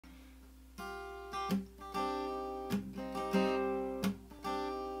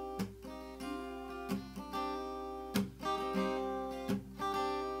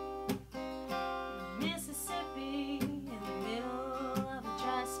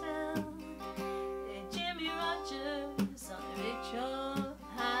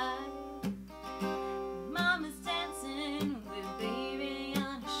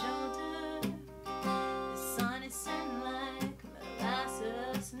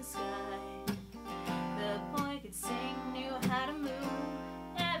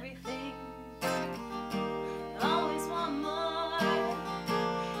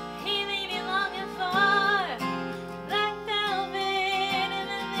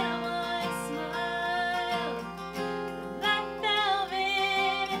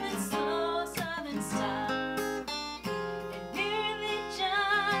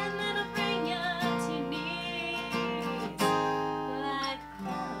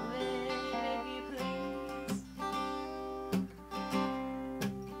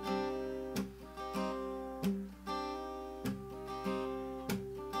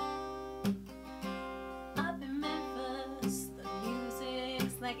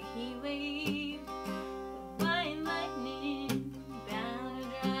like a heat wave. White lightning bound to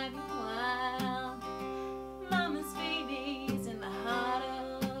drive you wild. Mama's babies in the heart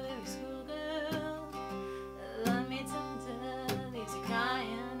of every schoolgirl. Love me tender, leaves you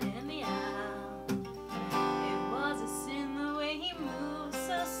crying in the aisle. It was a sin the way he moved,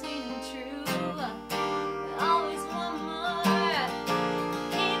 so sweet and true. Always one more,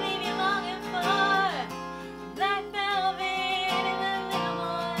 can't leave you longing for black velvet and that little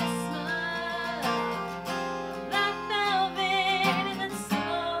boy's smile. Black velvet and that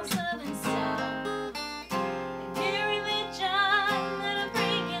slow southern sound. And your religion that'll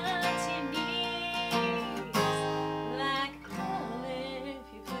bring you to your knees. Black velvet, if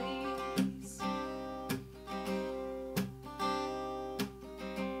you please.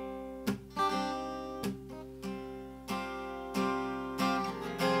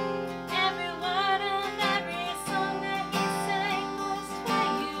 Every word of every song that he sang was for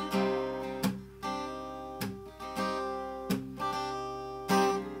you.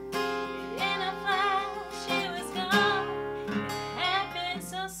 In a flash, she was gone. It happened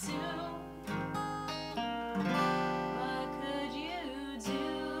so soon. What could you do?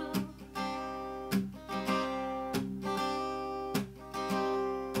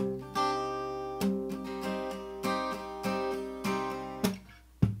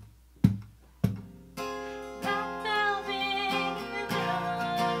 Black velvet and the little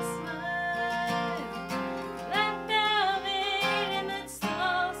boy's smile. Black velvet and that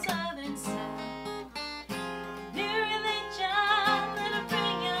slow southern sound. New religion that'll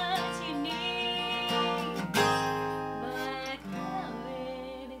bring you to your knees. Black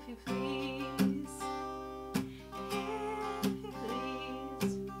velvet, if you please. If you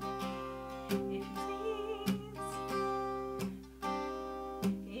please. If you please.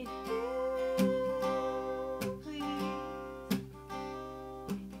 If you please.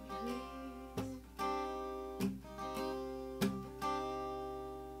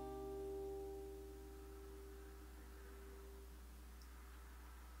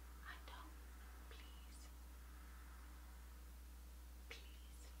 I don't. Please.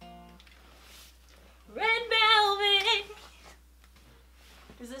 Red velvet.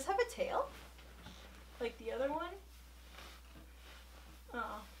 Does this have a tail? Like the other one?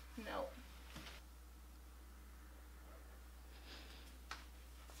 Oh, no.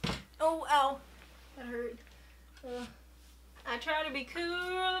 Oh, ow. That hurt. I try to be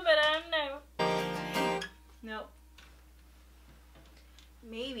cool, but I'm no. Nope.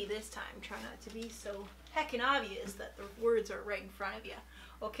 Maybe this time try not to be so heckin' obvious that the words are right in front of you.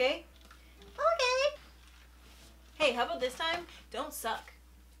 Okay? Okay. Hey, how about this time? Don't suck.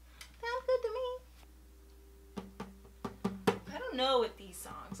 Sounds good to me. I don't know with these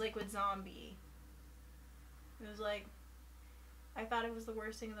songs, like with Zombie. It was like, I thought it was the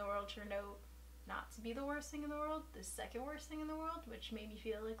worst thing in the world, turned out not to be the worst thing in the world, the second worst thing in the world, which made me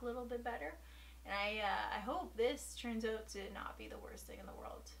feel like a little bit better. And I hope this turns out to not be the worst thing in the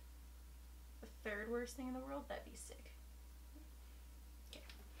world. The third worst thing in the world? That'd be sick. Okay.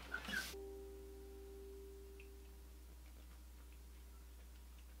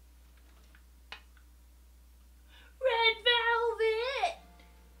 Red velvet!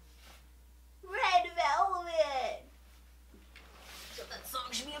 Red velvet! That's what that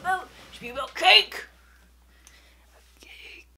song should be about. It should be about cake!